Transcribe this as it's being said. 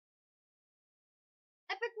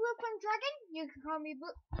Epic Blue Flame Dragon, you can call me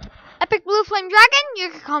Epic Blue Flame Dragon, you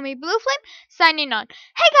can call me Blue Flame, signing on.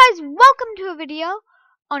 Hey guys, welcome to a video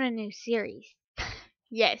on a new series.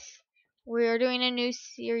 Yes, we are doing a new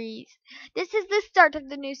series. This is the start of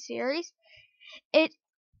the new series.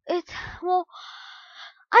 Well,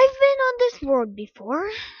 I've been on this world before,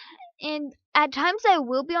 and at times I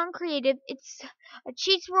will be on creative. It's a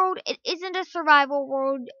cheats world. It isn't a survival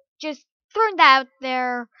world. Just throwing that out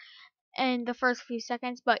there in the first few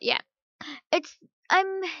seconds, but yeah.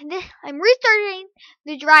 I'm restarting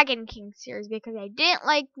the Dragon King series because I didn't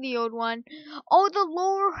like the old one. Oh, the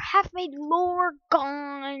lore, half-made lore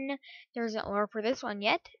gone. There isn't lore for this one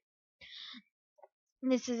yet.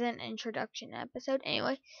 This is an introduction episode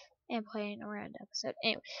anyway, and playing around episode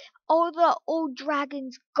anyway. All the old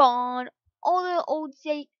dragons gone. All the old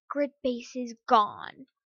secret bases gone.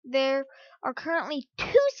 There are currently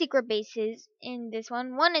 2 secret bases in this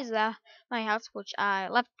one. One is my house, which I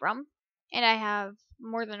left from, and I have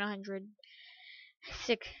more than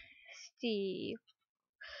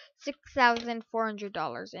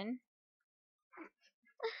 $6,400 in.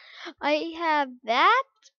 I have that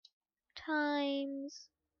times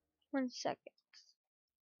 1 second.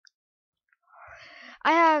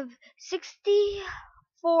 I have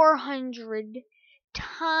 6,400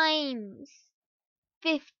 times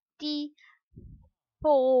 $54.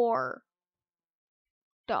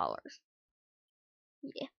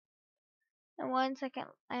 Yeah. And 1 second,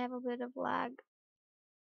 I have a bit of lag.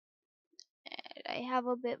 And I have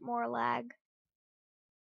a bit more lag.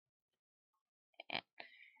 And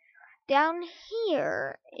down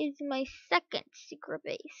here is my second secret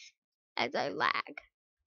base as I lag.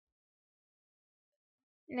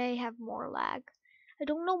 And I have more lag. I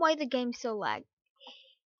don't know why the game's so lag.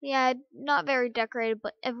 Yeah, not very decorated,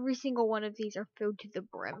 but every single one of these are filled to the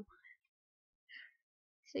brim.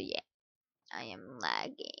 So yeah, I am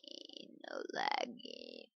lagging.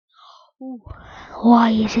 Ooh, why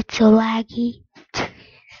is it so laggy?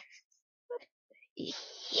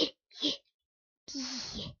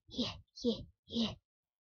 Yeah.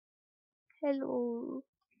 Hello,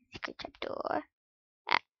 secret trapdoor.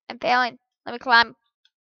 Ah, I'm failing. Let me climb.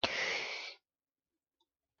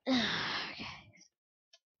 Okay.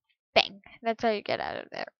 Bang. That's how you get out of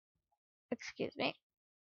there. Excuse me.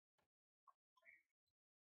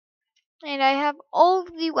 And I have all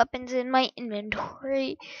of the weapons in my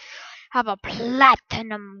inventory. Have a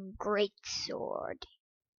platinum greatsword.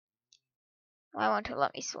 I want to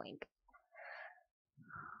let me swing.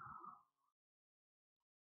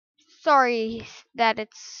 Sorry that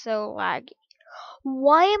it's so laggy.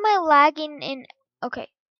 Why am I lagging in... Okay.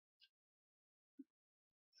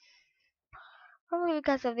 Probably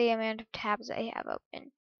because of the amount of tabs I have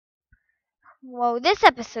open. Well, this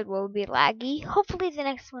episode will be laggy. Hopefully the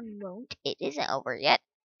next one won't. It isn't over yet.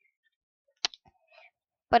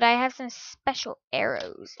 But I have some special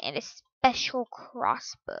arrows and a special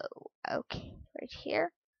crossbow. Okay, right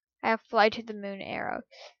here. I have fly to the moon arrow.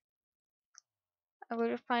 I'm going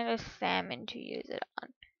to find a salmon to use it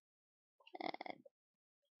on. And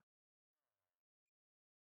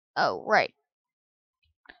oh, right.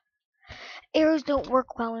 Arrows don't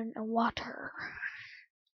work well in water.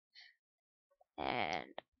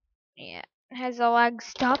 And yeah. Has the lag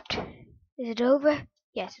stopped? Is it over?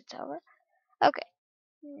 Yes, it's over. Okay.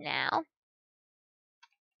 Now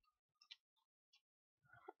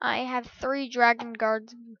I have 3 dragon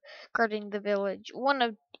guards guarding the village, one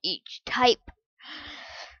of each type.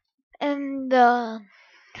 And 2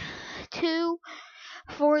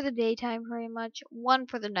 for the daytime pretty much, 1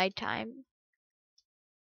 for the nighttime.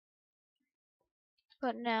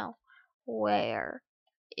 But now, where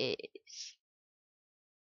is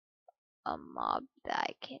a mob that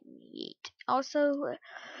I can eat? Also,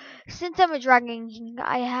 since I'm a dragon king,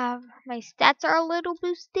 my stats are a little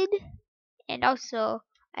boosted. And also,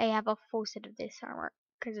 I have a full set of this armor,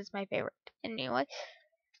 because it's my favorite. Anyway,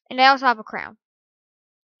 and I also have a crown.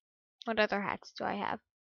 What other hats do I have?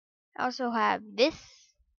 I also have these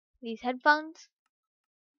headphones,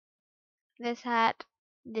 this hat,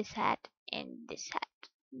 and this hat.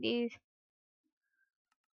 These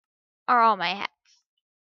are all my hats.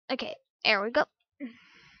 Okay, there we go.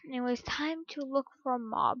 Anyways, time to look for a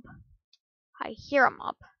mob. I hear a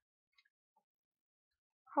mob.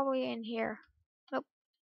 Probably in here. Nope.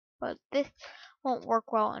 But this won't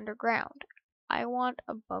work well underground. I want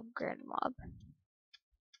above ground mob.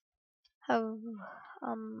 Have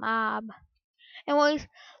a mob. Anyways,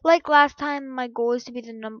 like last time, my goal is to be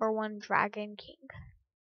the #1 Dragon King.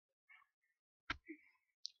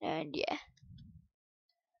 And yeah.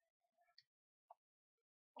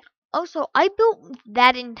 Also, I built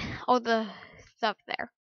that in all the stuff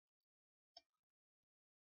there.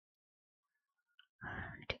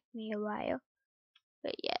 Took me a while,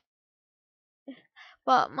 but yeah.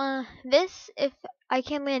 But this, if I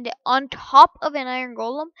can land it on top of an iron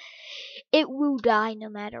golem, it will die no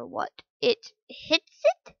matter what. It hits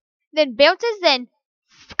it, then bounces, then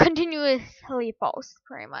continuously falls,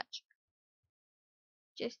 pretty much.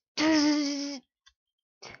 Just bang,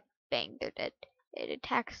 they're dead. It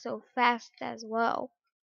attacks so fast as well.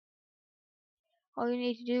 All you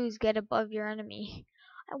need to do is get above your enemy.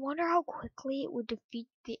 I wonder how quickly it would defeat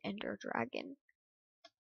the Ender Dragon.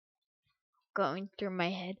 Going through my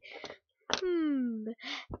head.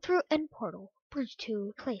 Through end portal. Bridge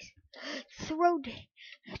to place.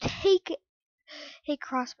 Take a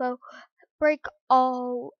crossbow. Break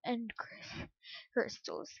all end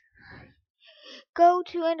crystals. Go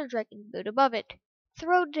to Ender Dragon. Boot above it.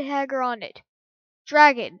 Throw dagger on it.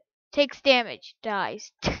 Dragon. Takes damage.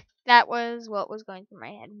 Dies. That was what was going through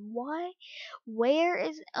my head. Why? Where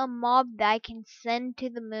is a mob that I can send to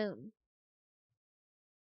the moon?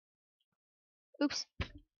 Oops.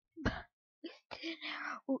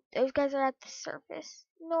 Ooh, those guys are at the surface.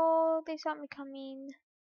 No, they saw me coming.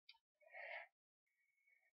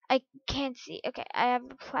 I can't see. Okay, I have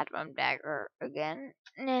the platinum dagger again.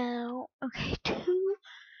 Now, okay, two.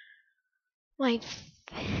 My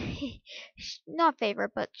not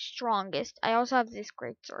favorite, but strongest. I also have this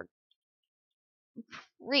great sword.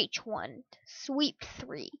 Reach 1. Sweep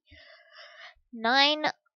 3.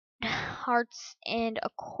 9 hearts and a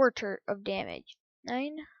quarter of damage.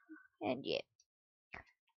 9 and yeah.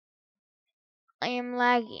 I am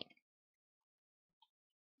lagging.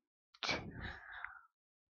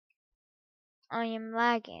 I am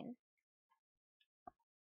lagging.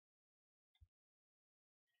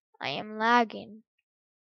 I am lagging.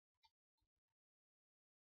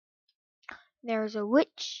 There's a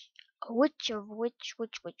witch. A witch of witch.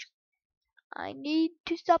 I need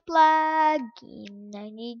to stop lagging. I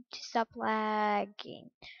need to stop lagging.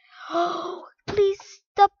 Oh, please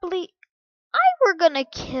stop we're gonna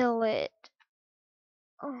kill it.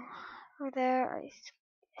 Oh, over there I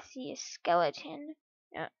see a skeleton.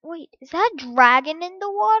 Wait, is that a dragon in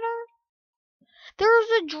the water? There's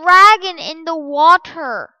a dragon in the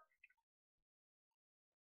water.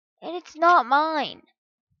 And it's not mine.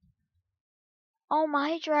 All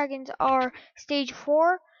my dragons are stage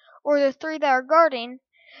 4, or the 3 that are guarding,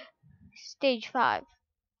 stage 5.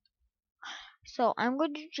 So I'm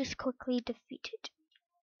going to just quickly defeat it.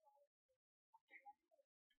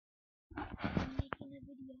 I'm making a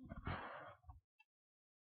video.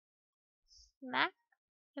 Smack.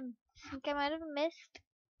 I think I might have missed.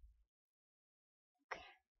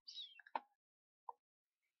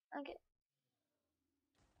 Okay.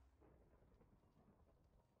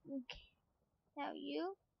 Okay. Now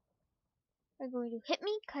you are going to hit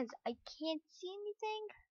me because I can't see anything.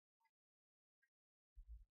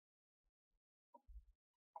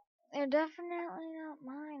 They're definitely not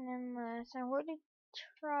mine unless I'm going to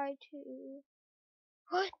try to...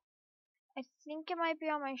 What? I think it might be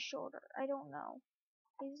on my shoulder. I don't know.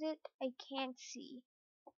 Is it? I can't see.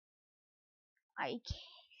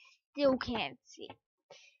 Still can't see.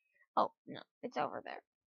 Oh, no. It's over there.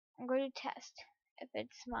 I'm going to test if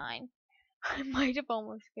it's mine. I might have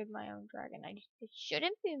almost killed my own dragon. It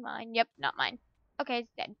shouldn't be mine. Yep, not mine. Okay,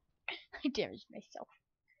 it's dead. I damaged myself.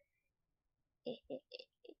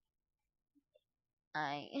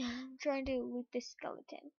 I am trying to loot the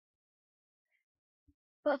skeleton,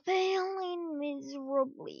 but failing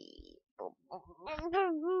miserably.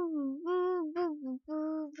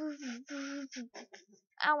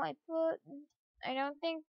 Ow, my foot. I don't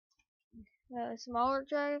think the smaller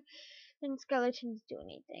dragon skeletons do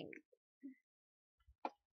anything.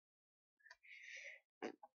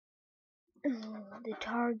 The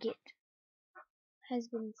target has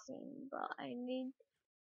been seen, but I need to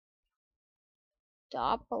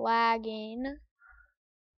stop lagging.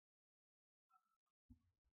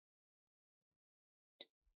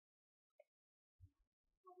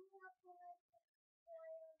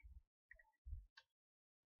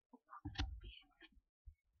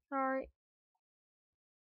 Sorry.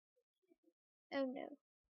 Oh no.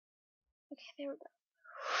 Okay, there we go.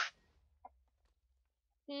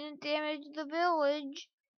 Didn't damage the village.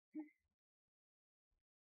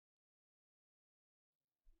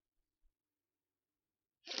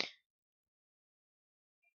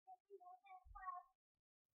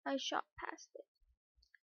 I shot past it.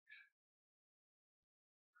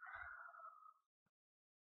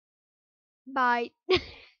 Bye.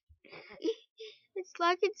 It's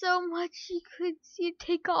lagging so much you could see it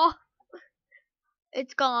take off.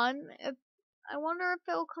 It's gone. I wonder if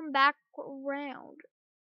it'll come back around.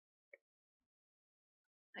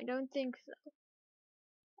 I don't think so.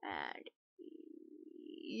 And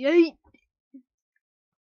yeet.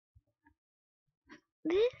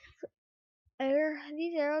 These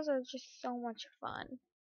arrows are just so much fun.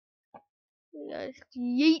 Just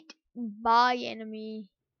yeet. Bye, enemy.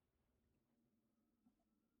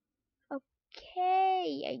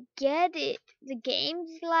 Okay, I get it. The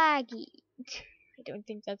game's laggy. I don't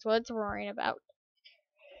think that's what it's worrying about.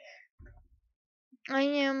 I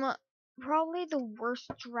am probably the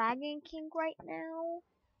worst Dragon King right now.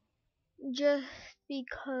 Just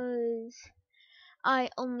because I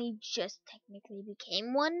only just technically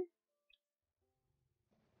became one.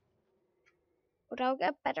 But I'll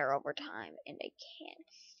get better over time, and I can't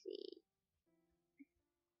see.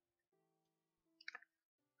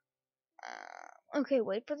 Okay,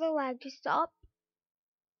 wait for the lag to stop.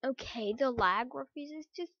 Okay, the lag refuses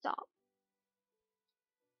to stop.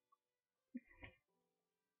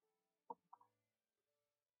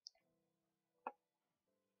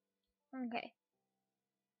 Okay.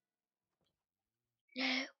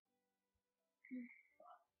 Ah!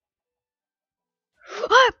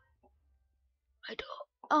 I don't.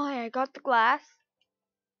 Oh, I got the glass.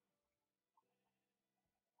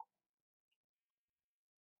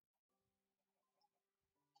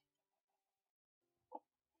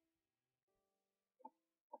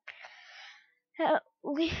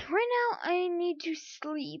 Right now, I need to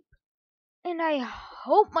sleep, and I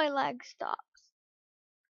hope my lag stops.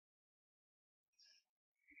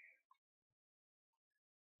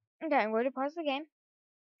 Okay, I'm going to pause the game.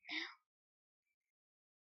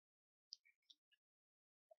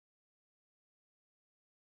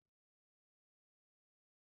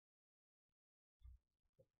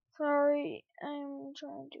 Sorry, I'm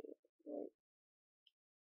trying to. Wait.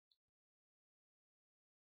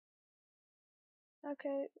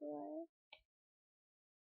 Okay, right.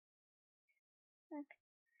 Okay.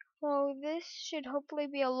 Well, this should hopefully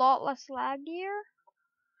be a lot less laggier.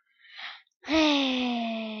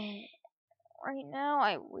 Right now,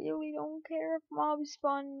 I really don't care if mobs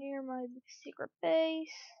spawn near my secret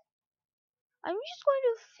base. I'm just going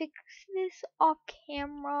to fix this off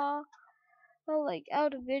camera, well, like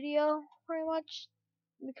out of video, pretty much,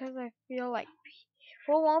 because I feel like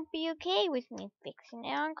people won't be okay with me fixing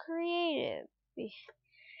it on creative,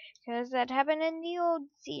 because that happened in the old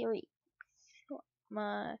series.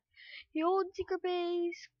 The old secret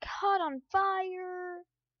base caught on fire,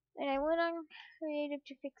 and I went on creative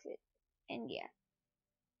to fix it, and yeah.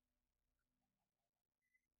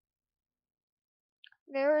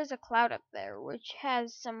 There is a cloud up there which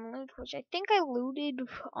has some loot, which I think I looted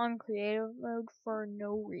on creative mode for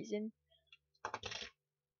no reason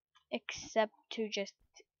except to just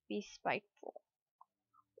be spiteful.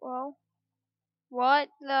 Well, what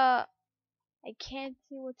the? I can't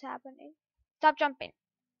see what's happening. Stop jumping.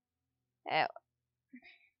 Oh.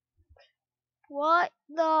 What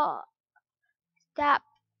the? Stop.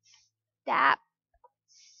 Stop.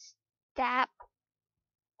 Stop.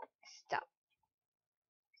 Stop.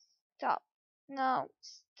 Stop. No.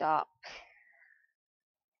 Stop.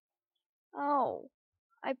 Oh.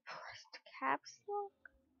 I pressed caps lock?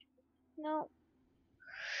 No.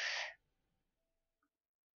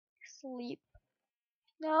 Sleep.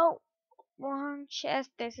 No. Wrong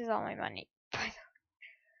chest. This is all my money.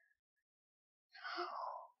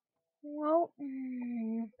 Well,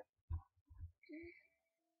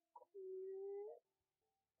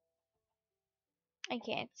 I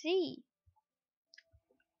can't see.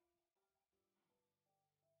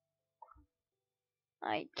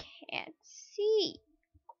 I can't see.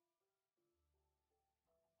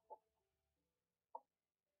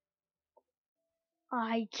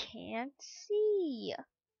 I can't see.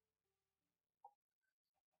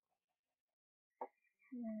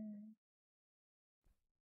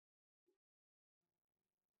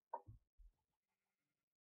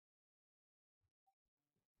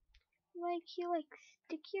 Like he like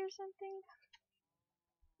sticky or something?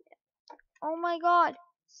 Oh my god.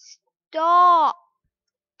 Stop.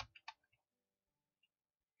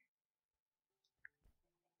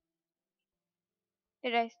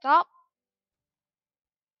 Did I stop?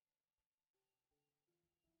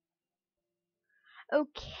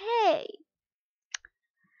 Okay.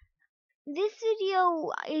 This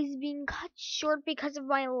video is being cut short because of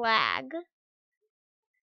my lag.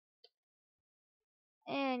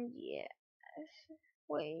 And yes.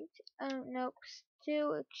 Wait. Nope.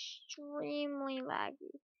 Still extremely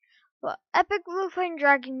laggy. But Epic Blue Flame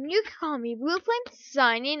Dragon, you can call me Blue Flame,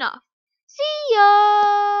 signing off. See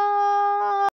ya!